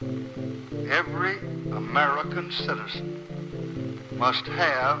every American citizen must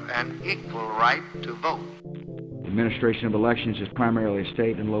have an equal right to vote. The administration of elections is primarily a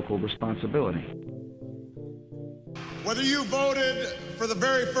state and local responsibility. Whether you voted for the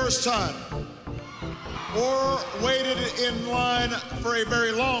very first time or waited in line for a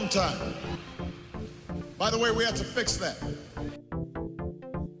very long time, by the way, we have to fix that.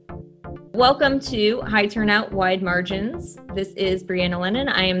 Welcome to High Turnout, Wide Margins. This is Brianna Lennon.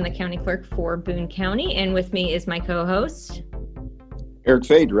 I am the county clerk for Boone County, and with me is my co-host, Eric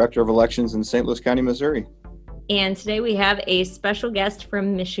Fay, Director of Elections in St. Louis County, Missouri. And today we have a special guest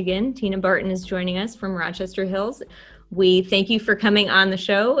from Michigan. Tina Barton is joining us from Rochester Hills. We thank you for coming on the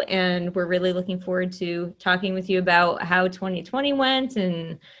show, and we're really looking forward to talking with you about how 2020 went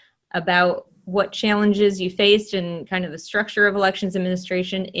and about what challenges you faced and kind of the structure of elections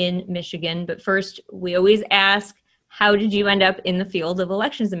administration in Michigan. But first, we always ask, how did you end up in the field of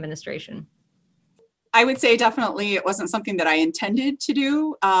elections administration? I would say definitely it wasn't something that I intended to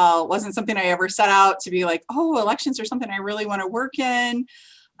do. Wasn't something I ever set out to be like, oh, elections are something I really want to work in.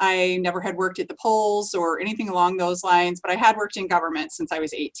 I never had worked at the polls or anything along those lines, but I had worked in government since I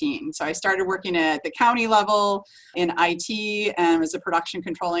was 18. So I started working at the county level in IT and was a production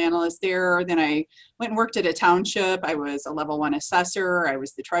control analyst there. Then I went and worked at a township. I was a level 1 assessor. I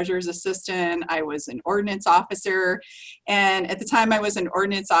was the treasurer's assistant. I was an ordinance officer. And at the time I was an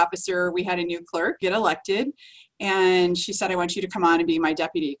ordinance officer, we had a new clerk get elected. And she said, I want you to come on and be my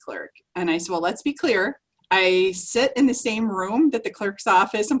deputy clerk. And I said, well, let's be clear. I sit in the same room that the clerk's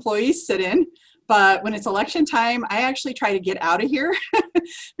office employees sit in, but when it's election time, I actually try to get out of here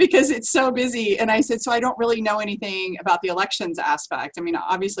because it's so busy. And I said, so I don't really know anything about the elections aspect. I mean,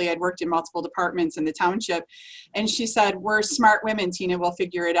 obviously I'd worked in multiple departments in the township. And she said, we're smart women, Tina, we'll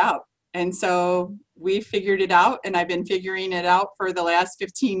figure it out. And so we figured it out, and I've been figuring it out for the last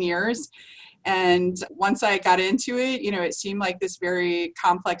 15 years. And once I got into it, it seemed like this very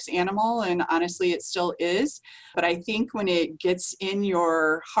complex animal, and honestly, it still is. But I think when it gets in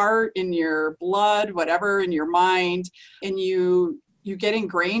your heart, in your blood, whatever, in your mind, and you get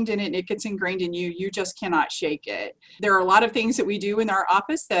ingrained in it and it gets ingrained in you, you just cannot shake it. There are a lot of things that we do in our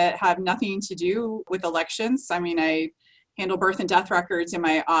office that have nothing to do with elections. I mean, I handle birth and death records in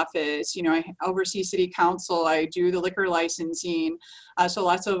my office. I oversee city council. I do the liquor licensing. So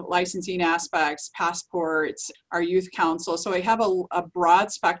lots of licensing aspects, passports, our youth council. So I have a broad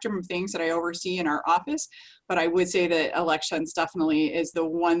spectrum of things that I oversee in our office. But I would say that elections definitely is the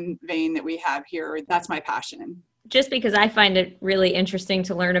one vein that we have here. That's my passion. Just because I find it really interesting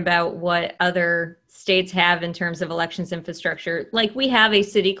to learn about what other states have in terms of elections infrastructure. Like, we have a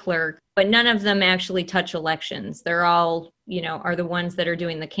city clerk, but none of them actually touch elections. They're all, are the ones that are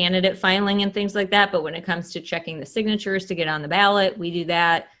doing the candidate filing and things like that. But when it comes to checking the signatures to get on the ballot, we do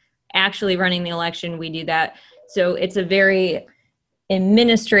that. Actually running the election, we do that. So it's a very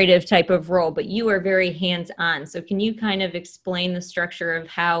administrative type of role, but you are very hands-on. So can you kind of explain the structure of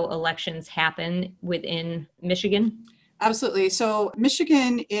how elections happen within Michigan? Absolutely. So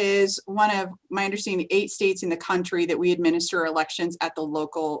Michigan is one of, my understanding, 8 states in the country that we administer elections at the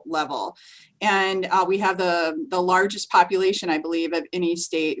local level. And we have the largest population, I believe, of any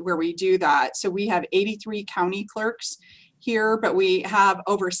state where we do that. So we have 83 county clerks here, but we have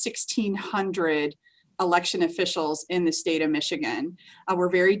over 1,600 election officials in the state of Michigan. We're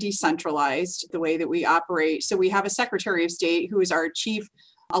very decentralized the way that we operate. So we have a Secretary of State who is our chief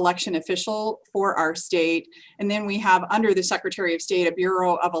election official for our state. And then we have under the Secretary of State a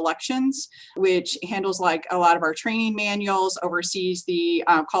Bureau of Elections, which handles like a lot of our training manuals, oversees the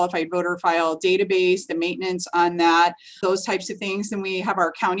qualified voter file database, the maintenance on that, those types of things. Then we have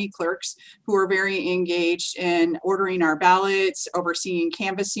our county clerks who are very engaged in ordering our ballots, overseeing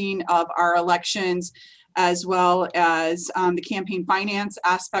canvassing of our elections, as well as the campaign finance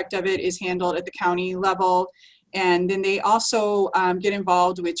aspect of it is handled at the county level. And then they also get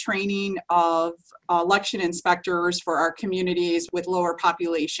involved with training of election inspectors for our communities with lower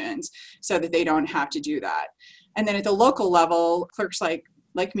populations so that they don't have to do that. And then at the local level, clerks like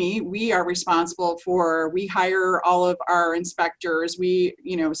me, we are responsible we hire all of our inspectors, we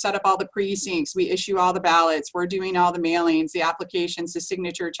set up all the precincts, we issue all the ballots, we're doing all the mailings, the applications, the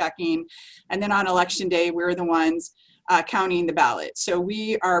signature checking. And then on election day, we're the ones counting the ballots. So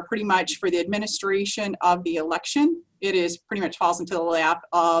we are pretty much for the administration of the election. It is pretty much falls into the lap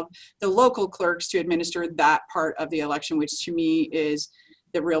of the local clerks to administer that part of the election, which to me is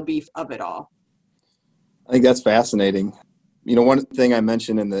the real beef of it all. I think that's fascinating. One thing I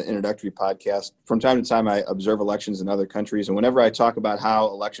mentioned in the introductory podcast, from time to time I observe elections in other countries. And whenever I talk about how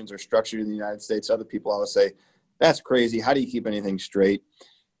elections are structured in the United States, other people always say, that's crazy. How do you keep anything straight?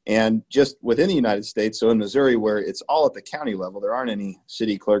 And just within the United States, so in Missouri, where it's all at the county level, there aren't any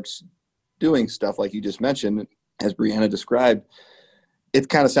city clerks doing stuff like you just mentioned, as Brianna described. It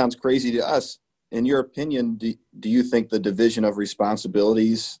kind of sounds crazy to us. In your opinion, do you think the division of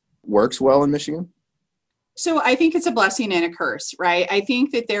responsibilities works well in Michigan? So I think it's a blessing and a curse, right? I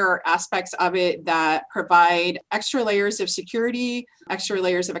think that there are aspects of it that provide extra layers of security, extra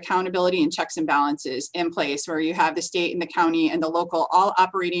layers of accountability and checks and balances in place, where you have the state and the county and the local all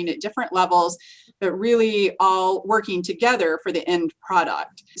operating at different levels, but really all working together for the end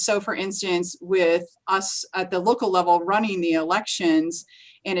product. So for instance, with us at the local level running the elections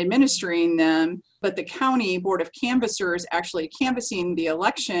and administering them, but the county board of canvassers actually canvassing the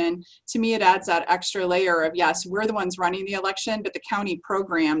election, to me, it adds that extra layer of, yes, we're the ones running the election, but the county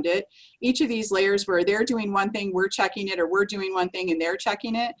programmed it. Each of these layers where they're doing one thing, we're checking it, or we're doing one thing and they're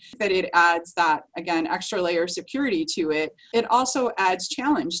checking it, that it adds that, again, extra layer of security to it. It also adds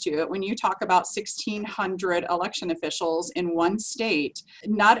challenge to it. When you talk about 1,600 election officials in one state,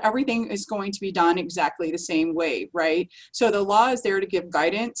 not everything is going to be done exactly the same way, right? So the law is there to give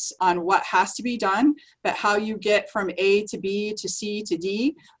guidance on what has to be done, but how you get from A to B to C to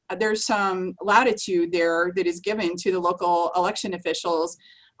D, there's some latitude there that is given to the local election officials,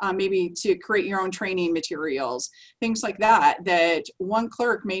 maybe to create your own training materials, things like that, that one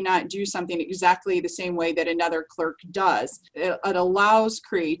clerk may not do something exactly the same way that another clerk does. It allows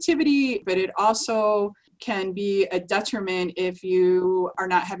creativity, but it also can be a detriment if you are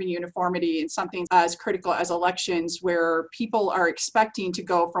not having uniformity in something as critical as elections, where people are expecting to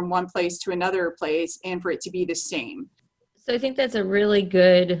go from one place to another place and for it to be the same. So I think that's a really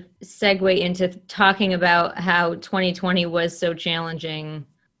good segue into talking about how 2020 was so challenging.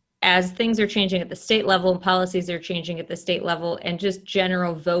 As things are changing at the state level, policies are changing at the state level, and just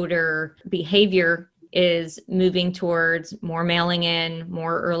general voter behavior is moving towards more mailing in,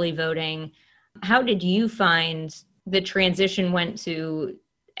 more early voting. How did you find the transition went to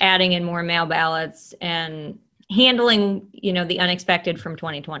adding in more mail ballots and handling, the unexpected from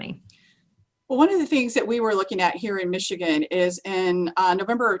 2020? Well, one of the things that we were looking at here in Michigan is in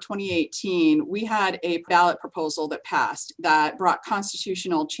November of 2018, we had a ballot proposal that passed that brought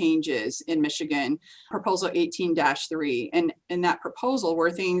constitutional changes in Michigan, Proposal 18-3. And in that proposal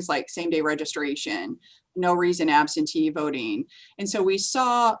were things like same-day registration, no reason absentee voting. And so we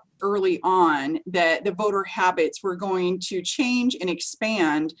saw early on that the voter habits were going to change and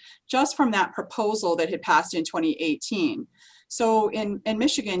expand just from that proposal that had passed in 2018. So in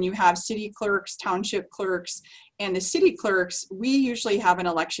Michigan, you have city clerks, township clerks, and the city clerks, we usually have an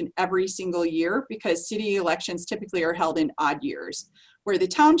election every single year because city elections typically are held in odd years, where the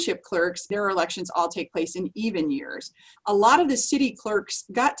township clerks, their elections all take place in even years. A lot of the city clerks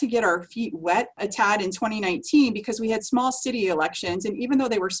got to get our feet wet a tad in 2019 because we had small city elections. And even though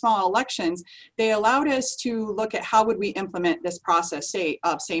they were small elections, they allowed us to look at how would we implement this process, say,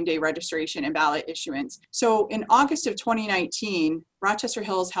 of same-day registration and ballot issuance. So in August of 2019, Rochester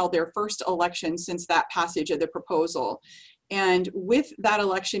Hills held their first election since that passage of the proposal. And with that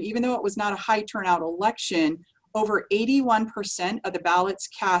election, even though it was not a high turnout election, over 81% of the ballots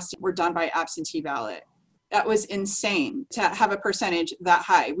cast were done by absentee ballot. That was insane to have a percentage that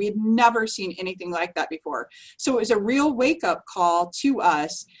high. We had never seen anything like that before. So it was a real wake-up call to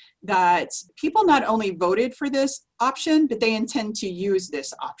us that people not only voted for this option, but they intend to use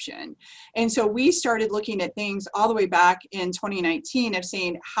this option. And so we started looking at things all the way back in 2019 of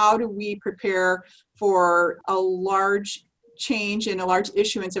saying, how do we prepare for a large change in a large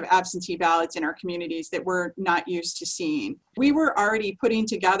issuance of absentee ballots in our communities that we're not used to seeing. We were already putting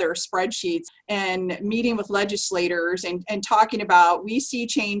together spreadsheets and meeting with legislators and talking about, we see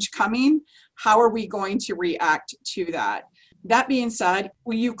change coming. How are we going to react to that? That being said,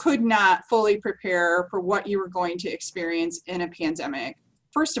 you could not fully prepare for what you were going to experience in a pandemic.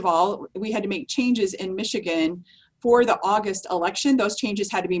 First of all, we had to make changes in Michigan for the August election. Those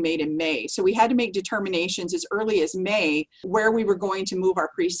changes had to be made in May. So we had to make determinations as early as May where we were going to move our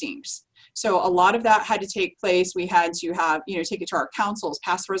precincts. So a lot of that had to take place. We had to have, take it to our councils,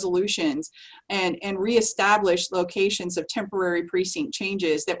 pass resolutions, and reestablish locations of temporary precinct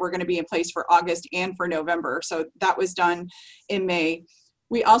changes that were going to be in place for August and for November. So that was done in May.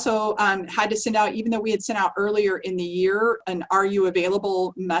 We also had to send out, even though we had sent out earlier in the year, an Are You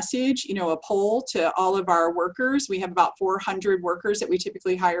Available message, a poll to all of our workers. We have about 400 workers that we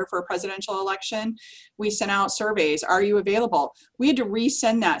typically hire for a presidential election. We sent out surveys, Are you available? We had to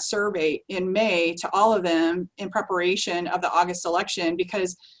resend that survey in May to all of them in preparation of the August election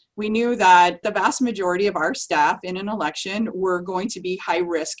because we knew that the vast majority of our staff in an election were going to be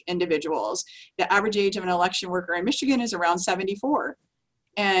high-risk individuals. The average age of an election worker in Michigan is around 74.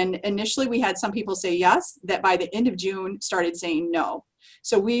 And initially we had some people say yes, that by the end of June started saying no.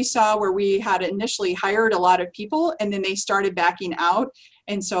 So we saw where we had initially hired a lot of people and then they started backing out.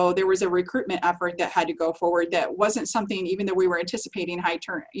 And so there was a recruitment effort that had to go forward that wasn't something, even though we were anticipating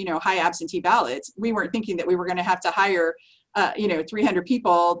high absentee ballots, we weren't thinking that we were going to have to hire 300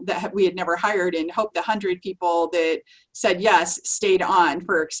 people that we had never hired and hope the 100 people that said yes stayed on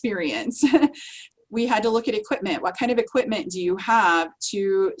for experience. We had to look at equipment. What kind of equipment do you have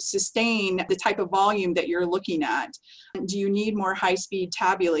to sustain the type of volume that you're looking at? Do you need more high-speed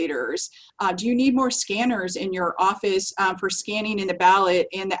tabulators? Do you need more scanners in your office for scanning in the ballot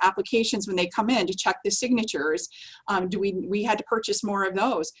and the applications when they come in to check the signatures? We had to purchase more of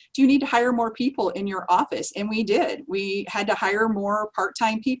those. Do you need to hire more people in your office? And we did. We had to hire more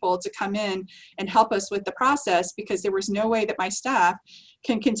part-time people to come in and help us with the process because there was no way that my staff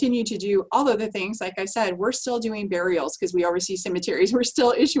can continue to do all of the things. Like I said, we're still doing burials because we oversee cemeteries. We're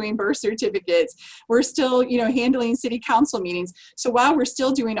still issuing birth certificates. We're still, handling city council meetings. So while we're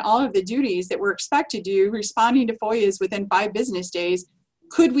still doing all of the duties that we're expected to do, responding to FOIAs within 5 business days,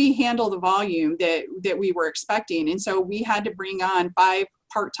 could we handle the volume that we were expecting? And so we had to bring on 5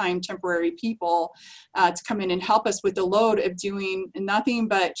 part-time temporary people to come in and help us with the load of doing nothing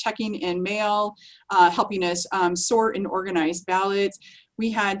but checking in mail, helping us sort and organize ballots. We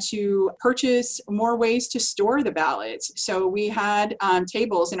had to purchase more ways to store the ballots. So we had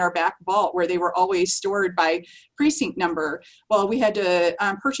tables in our back vault where they were always stored by precinct number. Well, we had to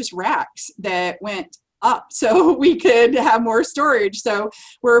purchase racks that went up so we could have more storage. So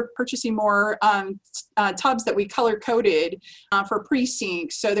we're purchasing more tubs that we color coded for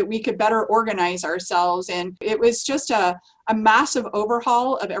precincts so that we could better organize ourselves. And it was just a massive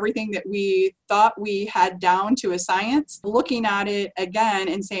overhaul of everything that we thought we had down to a science, looking at it again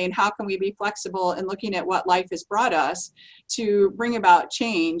and saying, how can we be flexible and looking at what life has brought us to bring about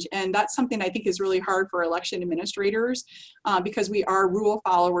change? And that's something I think is really hard for election administrators because we are rule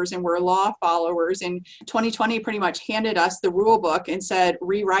followers and we're law followers. And 2020 pretty much handed us the rule book and said,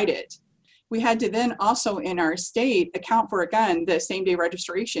 rewrite it. We had to then also in our state account for, again, the same day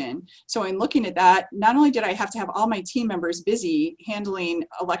registration. So in looking at that, not only did I have to have all my team members busy handling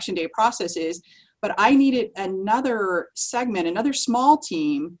election day processes, but I needed another segment, another small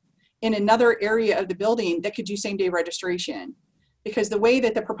team in another area of the building that could do same day registration. Because the way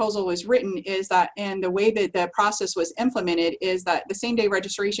that the proposal was written is that, and the way that the process was implemented is that the same day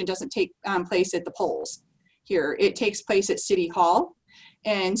registration doesn't take place at the polls here. It takes place at City Hall.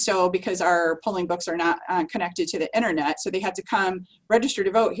 And so because our polling books are not connected to the internet, so they had to come register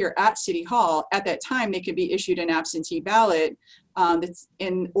to vote here at City Hall. At that time, they could be issued an absentee ballot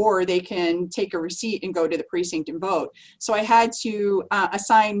or they can take a receipt and go to the precinct and vote. So I had to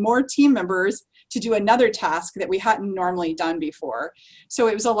assign more team members to do another task that we hadn't normally done before. So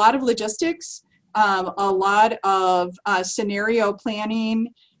it was a lot of logistics, a lot of scenario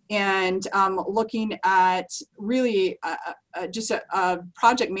planning, and looking at really just a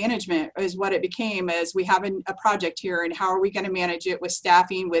project management is what it became, as we have a project here and how are we going to manage it with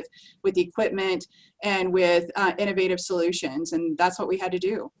staffing, with equipment, and with innovative solutions. And that's what we had to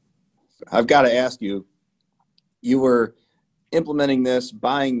do. I've got to ask you, you were implementing this,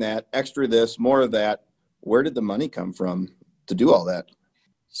 buying that, extra this, more of that. Where did the money come from to do all that?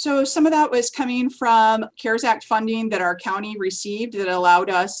 So some of that was coming from CARES Act funding that our county received that allowed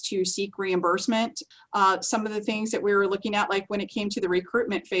us to seek reimbursement. Some of the things that we were looking at, like when it came to the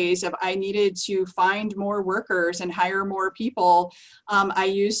recruitment phase of I needed to find more workers and hire more people, I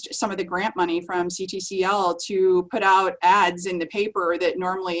used some of the grant money from CTCL to put out ads in the paper that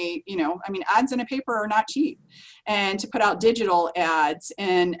normally, ads in a paper are not cheap, and to put out digital ads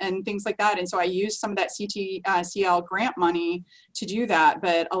and things like that. And so I used some of that CTCL grant money to do that.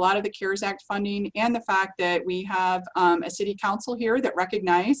 But a lot of the CARES Act funding and the fact that we have a city council here that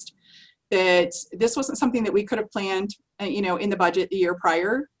recognized that this wasn't something that we could have planned, in the budget the year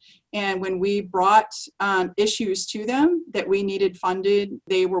prior. And when we brought issues to them that we needed funded,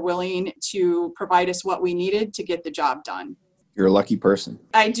 they were willing to provide us what we needed to get the job done. You're a lucky person.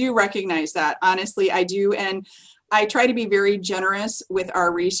 I do recognize that. Honestly, I do. And I try to be very generous with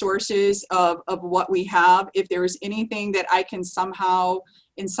our resources of what we have. If there's anything that I can somehow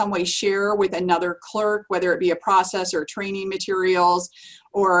in some way share with another clerk, whether it be a process or training materials,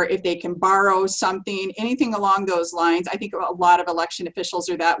 or if they can borrow something, anything along those lines. I think a lot of election officials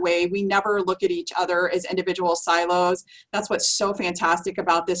are that way. We never look at each other as individual silos. That's what's so fantastic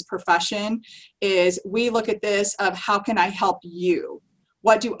about this profession, is we look at this of how can I help you?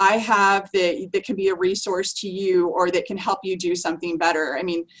 What do I have that can be a resource to you or that can help you do something better? I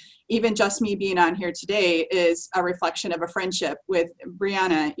mean, even just me being on here today is a reflection of a friendship with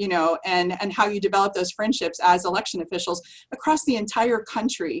Brianna, and how you develop those friendships as election officials across the entire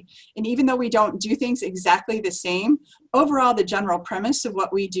country. And even though we don't do things exactly the same, overall, the general premise of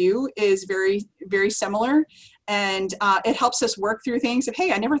what we do is very, very similar. And it helps us work through things of,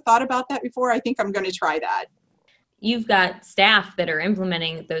 hey, I never thought about that before. I think I'm going to try that. You've got staff that are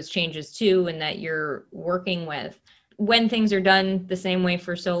implementing those changes too, and that you're working with. When things are done the same way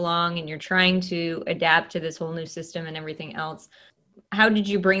for so long and you're trying to adapt to this whole new system and everything else, how did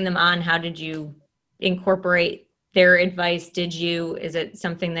you bring them on? How did you incorporate their advice? Is it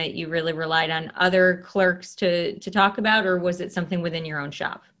something that you really relied on other clerks to talk about, or was it something within your own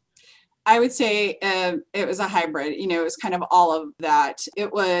shop? I would say it was a hybrid. It was kind of all of that.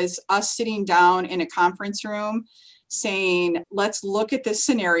 It was us sitting down in a conference room saying, let's look at this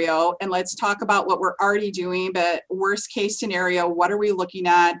scenario and let's talk about what we're already doing, but worst case scenario, what are we looking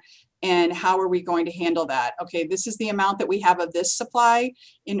at? And how are we going to handle that? Okay, this is the amount that we have of this supply.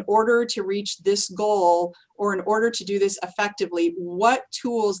 In order to reach this goal, or in order to do this effectively, what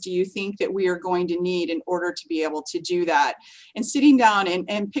tools do you think that we are going to need in order to be able to do that? And sitting down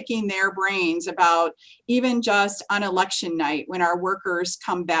and picking their brains about, even just on election night when our workers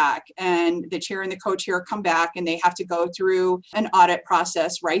come back and the chair and the co-chair come back and they have to go through an audit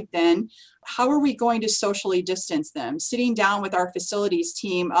process right then, how are we going to socially distance them? Sitting down with our facilities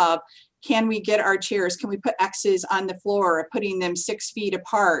team of, can we get our chairs? Can we put X's on the floor, putting them 6 feet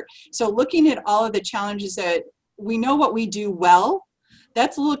apart? So looking at all of the challenges that we know what we do well,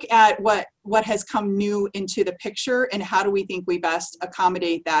 let's look at what has come new into the picture and how do we think we best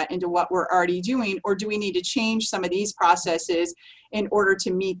accommodate that into what we're already doing, or do we need to change some of these processes in order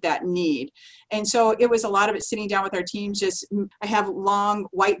to meet that need? And so it was a lot of it sitting down with our teams. I have long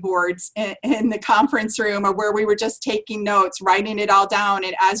whiteboards in the conference room where we were just taking notes, writing it all down.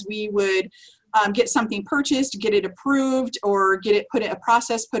 And as we would get something purchased, get it approved, or get it a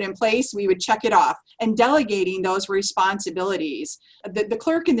process put in place, we would check it off, and delegating those responsibilities. The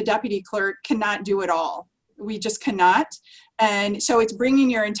clerk and the deputy clerk cannot do it all. We just cannot. And so it's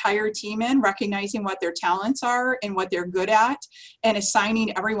bringing your entire team in, recognizing what their talents are and what they're good at, and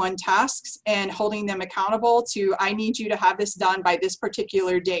assigning everyone tasks and holding them accountable to, I need you to have this done by this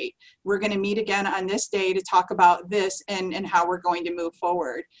particular date. We're going to meet again on this day to talk about this and how we're going to move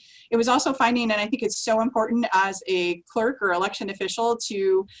forward. It was also finding, and I think it's so important as a clerk or election official,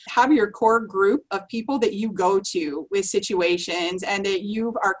 to have your core group of people that you go to with situations and that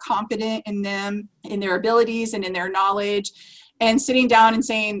you are confident in them, in their abilities and in their knowledge, and sitting down and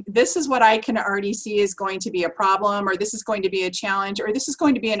saying, this is what I can already see is going to be a problem, or this is going to be a challenge, or this is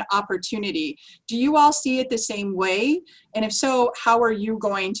going to be an opportunity. Do you all see it the same way? And if so, how are you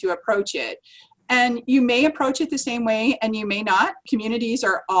going to approach it? And you may approach it the same way and you may not. Communities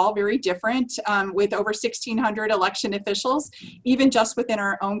are all very different. With over 1,600 election officials, even just within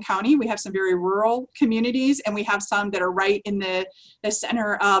our own county, we have some very rural communities and we have some that are right in the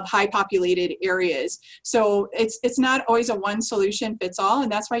center of high populated areas. So it's not always a one solution fits all.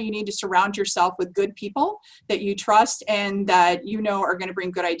 And that's why you need to surround yourself with good people that you trust and that you know are going to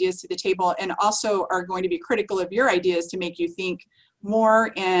bring good ideas to the table, and also are going to be critical of your ideas to make you think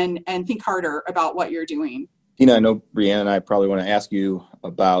more and think harder about what you're doing. Tina, I know Brianna and I probably want to ask you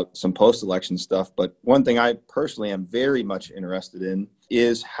about some post-election stuff, but one thing I personally am very much interested in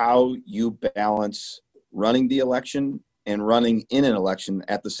is how you balance running the election and running in an election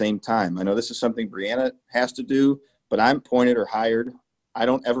at the same time. I know this is something Brianna has to do, but I'm appointed or hired. I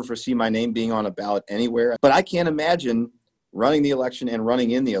don't ever foresee my name being on a ballot anywhere, but I can't imagine running the election and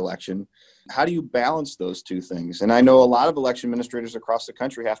running in the election. How do you balance those two things? And I know a lot of election administrators across the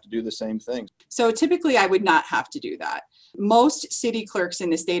country have to do the same thing. So typically I would not have to do that. Most city clerks in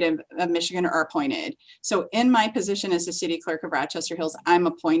the state of Michigan are appointed. So in my position as the city clerk of Rochester Hills, I'm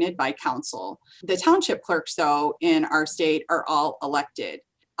appointed by council. The township clerks, though, in our state are all elected.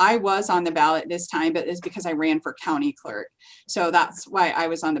 I was on the ballot this time, but it's because I ran for county clerk. So that's why I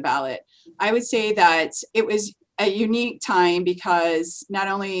was on the ballot. I would say that it was a unique time because not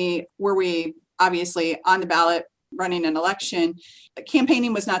only were we obviously on the ballot running an election,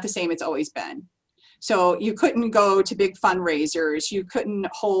 campaigning was not the same it's always been. So you couldn't go to big fundraisers, you couldn't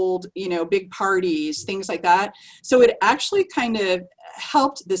hold, big parties, things like that. So it actually kind of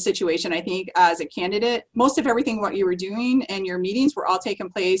helped the situation, I think, as a candidate. Most of everything what you were doing and your meetings were all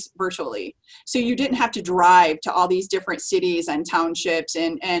taking place virtually. So you didn't have to drive to all these different cities and townships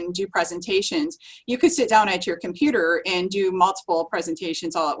and do presentations. You could sit down at your computer and do multiple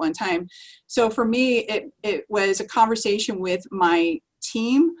presentations all at one time. So for me, it was a conversation with my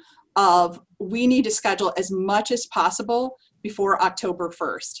team of, we need to schedule as much as possible before October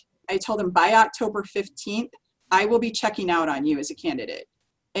 1st. I told them by October 15th, I will be checking out on you as a candidate.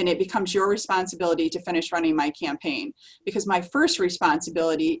 And it becomes your responsibility to finish running my campaign, because my first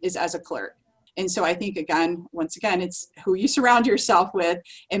responsibility is as a clerk. And so I think, once again, it's who you surround yourself with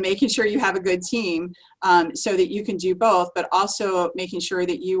and making sure you have a good team so that you can do both, but also making sure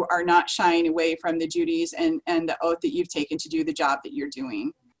that you are not shying away from the duties and the oath that you've taken to do the job that you're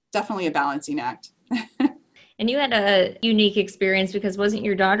doing. Definitely a balancing act. And you had a unique experience because wasn't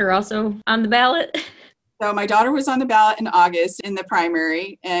your daughter also on the ballot? So my daughter was on the ballot in August in the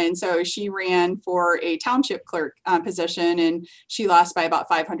primary. And so she ran for a township clerk position, and she lost by about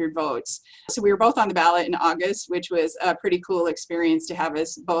 500 votes. So we were both on the ballot in August, which was a pretty cool experience to have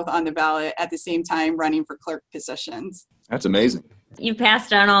us both on the ballot at the same time running for clerk positions. That's amazing. You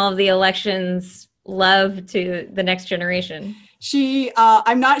passed on all of the elections love to the next generation.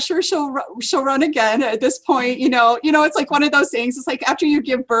 I'm not sure she'll run again at this point. You know, it's like one of those things. It's like after you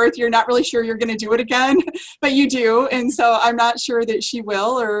give birth, you're not really sure you're going to do it again, but you do. And so I'm not sure that she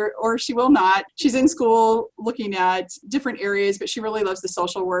will or she will not. She's in school looking at different areas, but she really loves the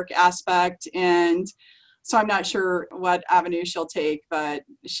social work aspect. And so I'm not sure what avenue she'll take, but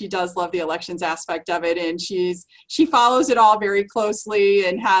she does love the elections aspect of it. And she follows it all very closely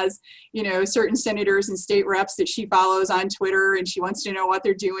and has, certain senators and state reps that she follows on Twitter, and she wants to know what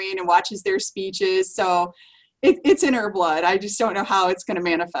they're doing and watches their speeches. So it's in her blood. I just don't know how it's going to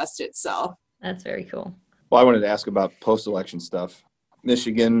manifest itself. That's very cool. Well, I wanted to ask about post-election stuff.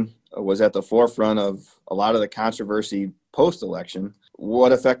 Michigan was at the forefront of a lot of the controversy post-election.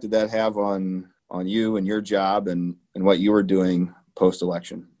 What effect did that have on you and your job and what you were doing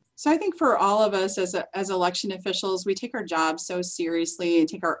post-election? So I think for all of us as election officials, we take our job so seriously and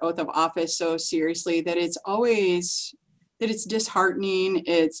take our oath of office so seriously that it's disheartening,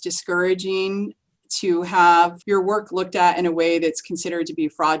 it's discouraging to have your work looked at in a way that's considered to be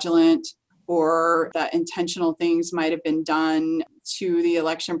fraudulent, or that intentional things might have been done to the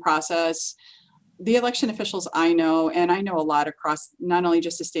election process. The election officials I know, and I know a lot across not only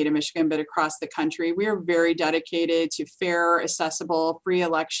just the state of Michigan, but across the country, we are very dedicated to fair, accessible, free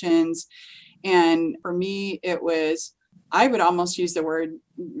elections. And for me, I would almost use the word,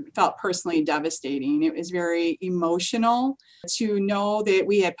 felt personally devastating. It was very emotional to know that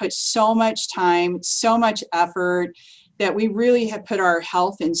we had put so much time, so much effort, that we really had put our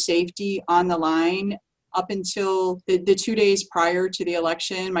health and safety on the line. Up until the 2 days prior to the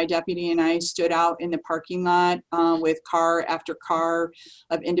election, my deputy and I stood out in the parking lot with car after car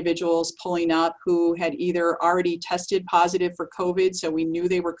of individuals pulling up who had either already tested positive for COVID, so we knew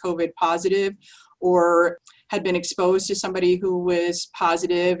they were COVID positive, or had been exposed to somebody who was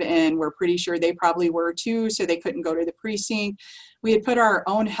positive and we're pretty sure they probably were too, so they couldn't go to the precinct. We had put our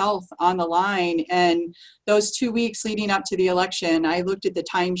own health on the line, and those 2 weeks leading up to the election, I looked at the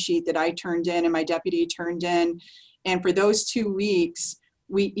timesheet that I turned in and my deputy turned in, and for those 2 weeks,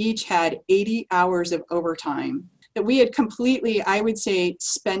 we each had 80 hours of overtime that we had completely, I would say,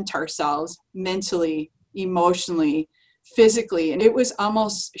 spent ourselves mentally, emotionally, physically. And it was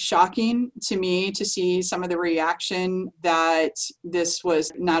almost shocking to me to see some of the reaction that this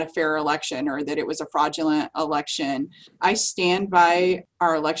was not a fair election or that it was a fraudulent election. I stand by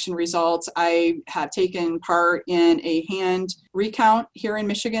our election results. I have taken part in a hand recount here in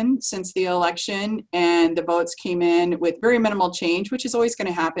Michigan since the election, and the votes came in with very minimal change, which is always going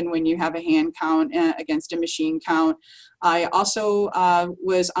to happen when you have a hand count against a machine count. I also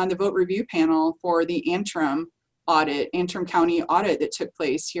was on the vote review panel for the Antrim County audit that took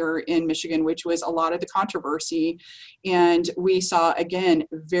place here in Michigan, which was a lot of the controversy. And we saw, again,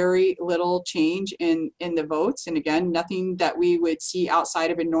 very little change in the votes. And again, nothing that we would see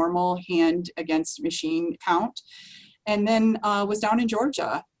outside of a normal hand against machine count. And then was down in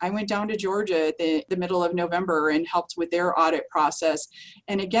Georgia. I went down to Georgia at the middle of November and helped with their audit process.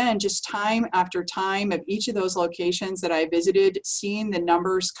 And again, just time after time of each of those locations that I visited, seeing the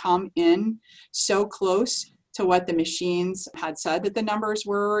numbers come in so close to what the machines had said that the numbers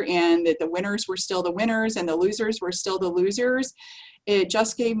were, and that the winners were still the winners and the losers were still the losers. It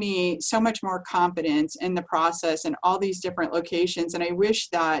just gave me so much more confidence in the process and all these different locations. And I wish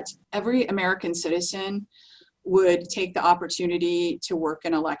that every American citizen would take the opportunity to work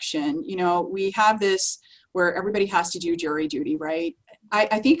an election. We have this where everybody has to do jury duty, right?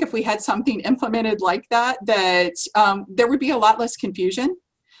 I think if we had something implemented like that there would be a lot less confusion.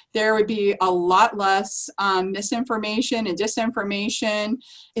 There would be a lot less misinformation and disinformation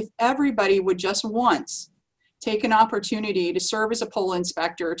if everybody would just once take an opportunity to serve as a poll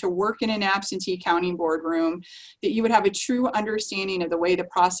inspector, to work in an absentee counting boardroom, that you would have a true understanding of the way the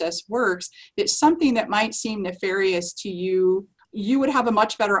process works, that something that might seem nefarious to you you would have a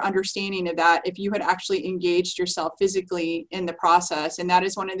much better understanding of that if you had actually engaged yourself physically in the process. And that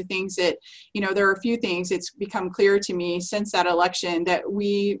is one of the things that, there are a few things it's become clear to me since that election that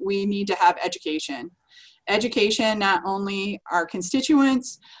we need to have education. Education, not only our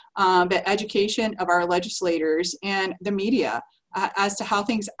constituents, but education of our legislators and the media as to how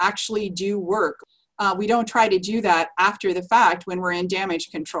things actually do work. We don't try to do that after the fact when we're in damage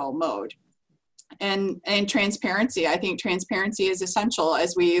control mode. And transparency. I think transparency is essential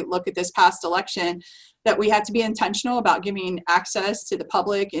as we look at this past election, that we have to be intentional about giving access to the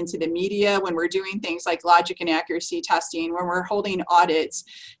public and to the media when we're doing things like logic and accuracy testing, when we're holding audits,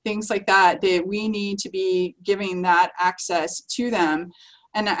 things like that we need to be giving that access to them.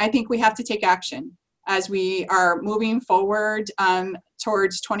 And I think we have to take action as we are moving forward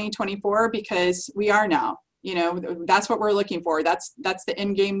towards 2024, because we are now. That's what we're looking for. That's the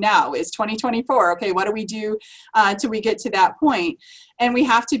end game now is 2024. Okay, what do we do till we get to that point? And we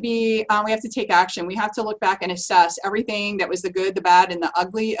have to take action. We have to look back and assess everything that was the good, the bad, and the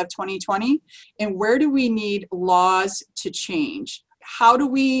ugly of 2020. And where do we need laws to change? How do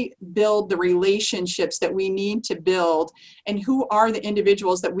we build the relationships that we need to build, and who are the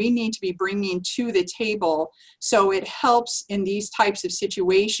individuals that we need to be bringing to the table so it helps in these types of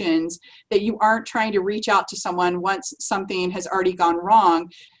situations, that you aren't trying to reach out to someone once something has already gone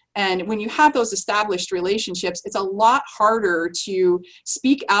wrong. And when you have those established relationships, it's a lot harder to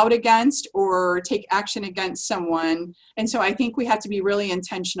speak out against or take action against someone. And so I think we have to be really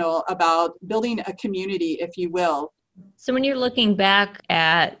intentional about building a community, if you will. So when you're looking back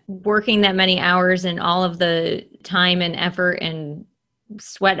at working that many hours and all of the time and effort and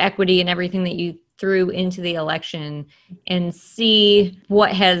sweat equity and everything that you threw into the election, and see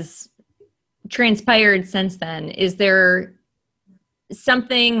what has transpired since then, is there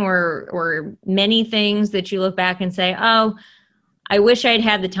something or many things that you look back and say, oh, I wish I'd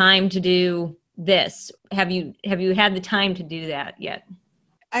had the time to do this? Have you had the time to do that yet?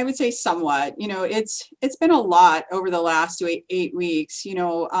 I would say somewhat. It's been a lot over the last 8 weeks.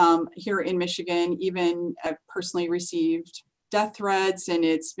 Here in Michigan, even I've personally received death threats, and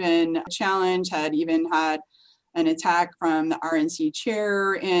it's been a challenge. Had even had an attack from the RNC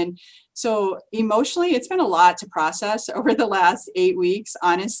chair. And so emotionally, it's been a lot to process over the last 8 weeks,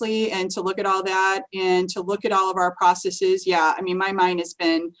 honestly, and to look at all that and to look at all of our processes. Yeah, my mind has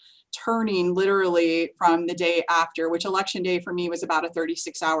been turning literally from the day after, which election day for me was about a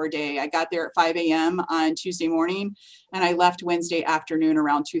 36-hour day. I got there at 5 a.m. on Tuesday morning, and I left Wednesday afternoon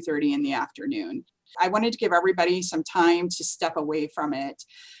around 2:30 in the afternoon. I wanted to give everybody some time to step away from it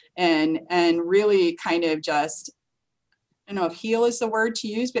and really kind of just, I don't know if heal is the word to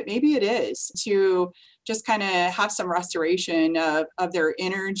use, but maybe it is, to just kind of have some restoration of their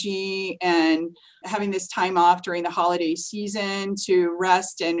energy, and having this time off during the holiday season to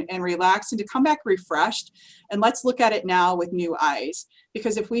rest and relax and to come back refreshed. And let's look at it now with new eyes.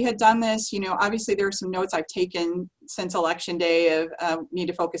 Because if we had done this, obviously there are some notes I've taken since election day of need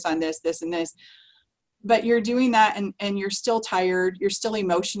to focus on this, and this. But you're doing that and you're still tired, you're still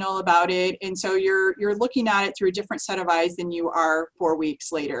emotional about it. And so you're looking at it through a different set of eyes than you are 4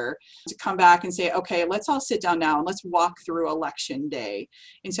 weeks later, to come back and say, okay, let's all sit down now and let's walk through election day.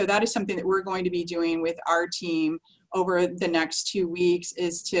 And so that is something that we're going to be doing with our team over the next 2 weeks,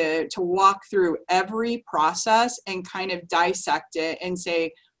 is to walk through every process and kind of dissect it and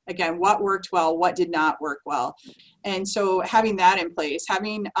say, again, what worked well, what did not work well. And so having that in place,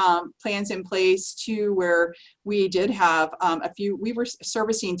 having plans in place too, where we did have we were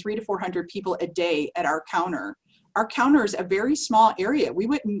servicing 300 to 400 people a day at our counter. Our counter is a very small area. We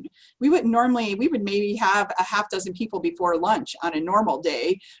would maybe have a half dozen people before lunch on a normal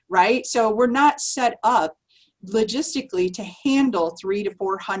day, right? So we're not set up logistically to handle 300 to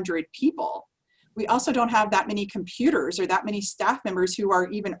 400 people. We also don't have that many computers or that many staff members who are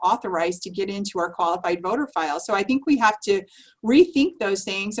even authorized to get into our qualified voter file. So I think we have to rethink those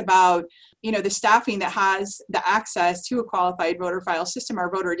things about, the staffing that has the access to a qualified voter file system, our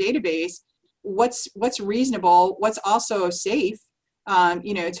voter database. What's reasonable, what's also safe,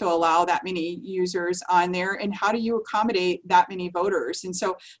 to allow that many users on there, and how do you accommodate that many voters? And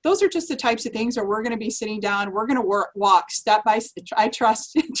so those are just the types of things where we're going to be sitting down, we're going to walk step by step.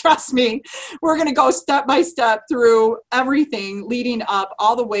 Trust me, we're going to go step by step through everything leading up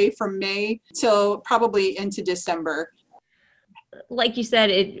all the way from May till probably into December. Like you said,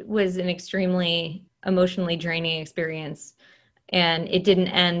 it was an extremely emotionally draining experience, and it didn't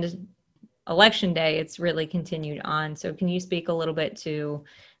end election day. It's really continued on. So can you speak a little bit to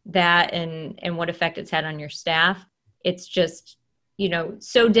that and what effect it's had on your staff? It's just,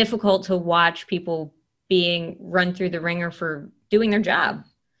 so difficult to watch people being run through the ringer for doing their job.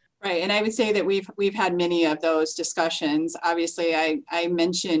 Right. And I would say that we've had many of those discussions. Obviously, I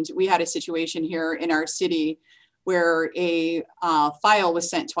mentioned we had a situation here in our city where a file was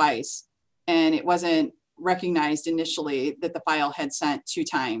sent twice, and it wasn't recognized initially that the file had sent 2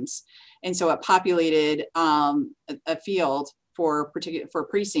 times. And so it populated a field for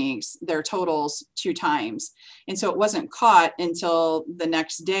precincts, their totals 2 times. And so it wasn't caught until the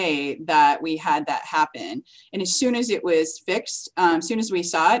next day that we had that happen. And as soon as it was fixed, as soon as we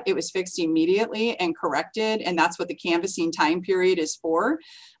saw it, it was fixed immediately and corrected. And that's what the canvassing time period is for,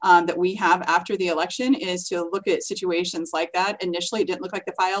 that we have after the election, is to look at situations like that. Initially, it didn't look like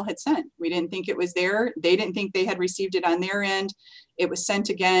the file had sent. We didn't think it was there. They didn't think they had received it on their end. It was sent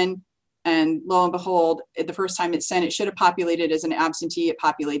again. And lo and behold, the first time it's sent, it should have populated as an absentee. It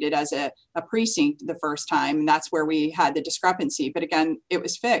populated as a precinct the first time. And that's where we had the discrepancy. But again, it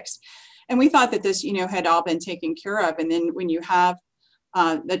was fixed. And we thought that this, had all been taken care of. And then when you have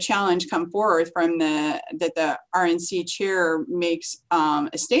the challenge come forward from that the RNC chair makes a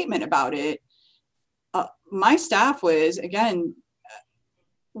statement about it, my staff was, again,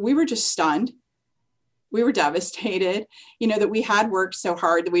 we were just stunned. We were devastated, that we had worked so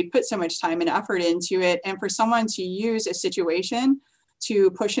hard, that we'd put so much time and effort into it. And for someone to use a situation to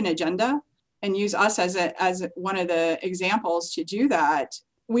push an agenda and use us as one of the examples to do that,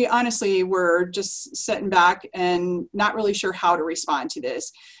 we honestly were just sitting back and not really sure how to respond to this.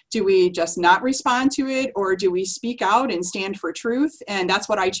 Do we just not respond to it, or do we speak out and stand for truth? And that's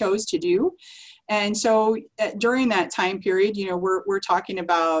what I chose to do. And so during that time period, we're talking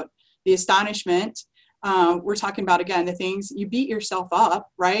about the astonishment. We're talking about, again, the things you beat yourself up,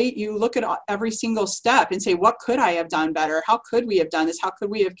 right? You look at every single step and say, what could I have done better? How could we have done this? How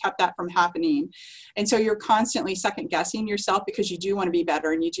could we have kept that from happening? And so you're constantly second guessing yourself because you do want to be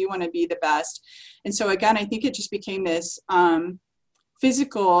better and you do want to be the best. And so again, I think it just became this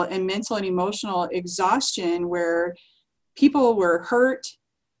physical and mental and emotional exhaustion where people were hurt.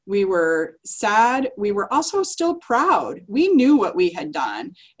 We were sad. We were also still proud. We knew what we had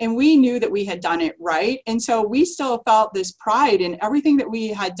done, and we knew that we had done it right. And so we still felt this pride in everything that we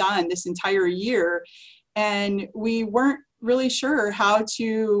had done this entire year. And we weren't really sure how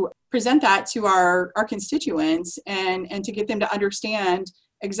to present that to our constituents and to get them to understand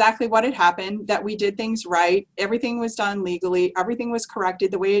exactly what had happened, that we did things right. Everything was done legally. Everything was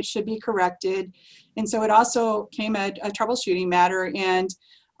corrected the way it should be corrected. And so it also came a troubleshooting matter and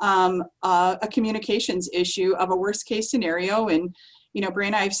a communications issue of a worst case scenario. And,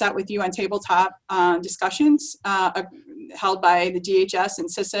 Brianna, I've sat with you on tabletop discussions held by the DHS and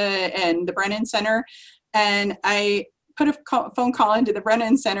CISA and the Brennan Center. And I put a phone call into the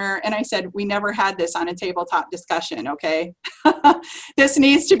Brennan Center and I said, we never had this on a tabletop discussion, okay? This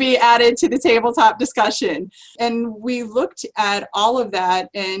needs to be added to the tabletop discussion. And we looked at all of that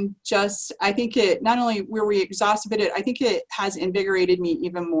and just, I think it, not only were we exhausted, but I think it has invigorated me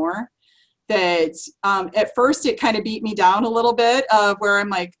even more. That at first it kind of beat me down a little bit of where I'm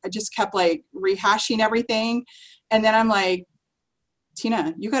like, I just kept like rehashing everything. And then I'm like,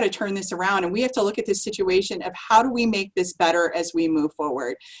 Tina, you got to turn this around, and we have to look at this situation of how do we make this better as we move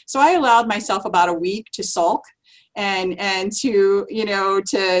forward. So I allowed myself about a week to sulk and to,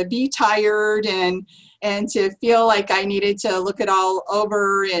 to be tired and to feel like I needed to look it all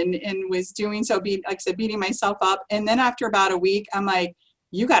over and was doing so, like I said, beating myself up. And then after about a week, I'm like,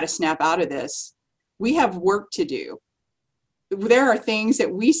 you got to snap out of this. We have work to do. There are things that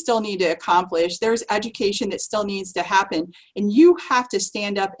we still need to accomplish. There's education that still needs to happen. And you have to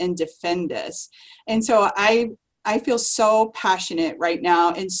stand up and defend this. And so I feel so passionate right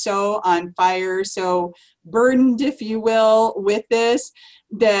now and so on fire, so burdened, if you will, with this,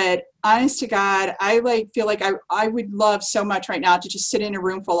 that honest to God, I feel like I would love so much right now to just sit in a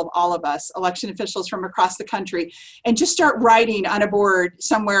room full of all of us, election officials from across the country, and just start writing on a board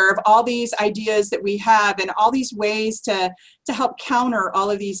somewhere of all these ideas that we have and all these ways to help counter all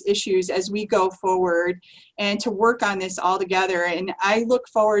of these issues as we go forward and to work on this all together. And I look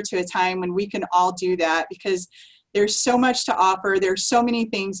forward to a time when we can all do that, because there's so much to offer. There's so many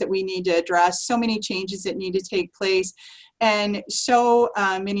things that we need to address, so many changes that need to take place, and so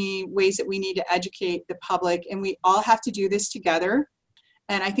many ways that we need to educate the public. And we all have to do this together.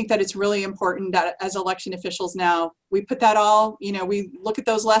 And I think that it's really important that as election officials now, we put that all, we look at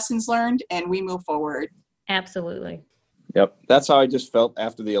those lessons learned and we move forward. Absolutely. Yep. That's how I just felt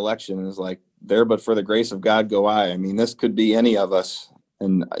after the election, is like, there but for the grace of God go I. I mean, this could be any of us,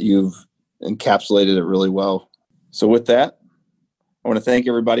 and you've encapsulated it really well. So with that, I want to thank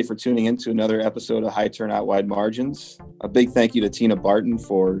everybody for tuning in to another episode of High Turnout, Wide Margins. A big thank you to Tina Barton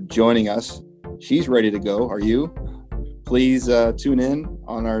for joining us. She's ready to go. Are you? please tune in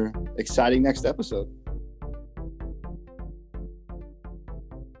on our exciting next episode.